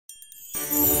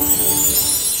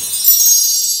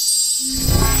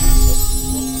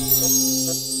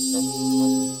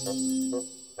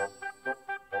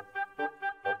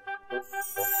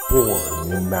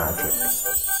born in magic,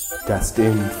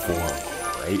 destined for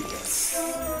greatness.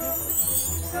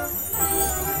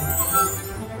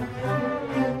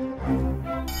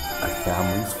 A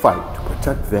family's fight to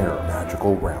protect their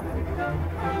magical realm.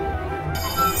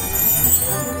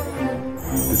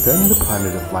 Defend the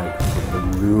planet of light from the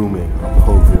looming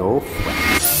Apoville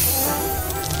threat.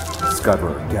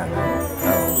 Discover Daniel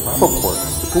L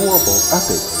Rappaport's adorable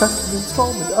epic second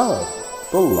installment of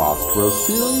the Lost Rose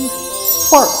series,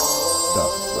 Spark the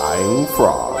Flying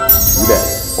Frog. Today,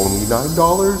 only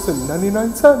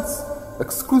 $9.99,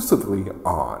 exclusively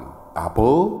on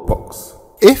Apple Books.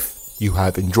 If you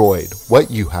have enjoyed what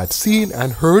you have seen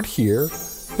and heard here,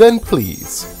 then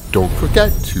please don't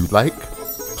forget to like,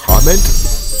 comment,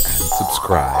 and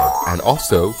subscribe. And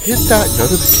also hit that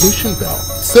notification bell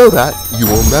so that you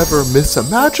will never miss a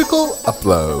magical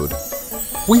upload.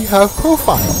 We have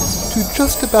profiles to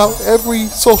just about every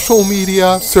social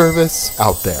media service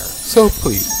out there. So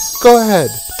please, go ahead,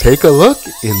 take a look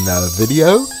in the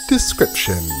video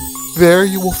description. There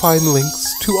you will find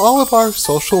links to all of our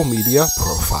social media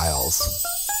profiles.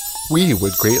 We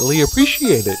would greatly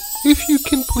appreciate it if you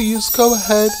can please go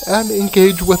ahead and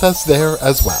engage with us there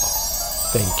as well.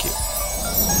 Thank you.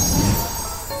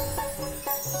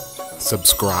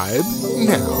 Subscribe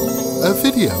now. A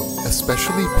video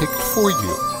especially picked for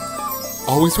you.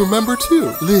 Always remember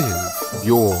to live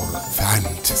your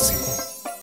fantasy.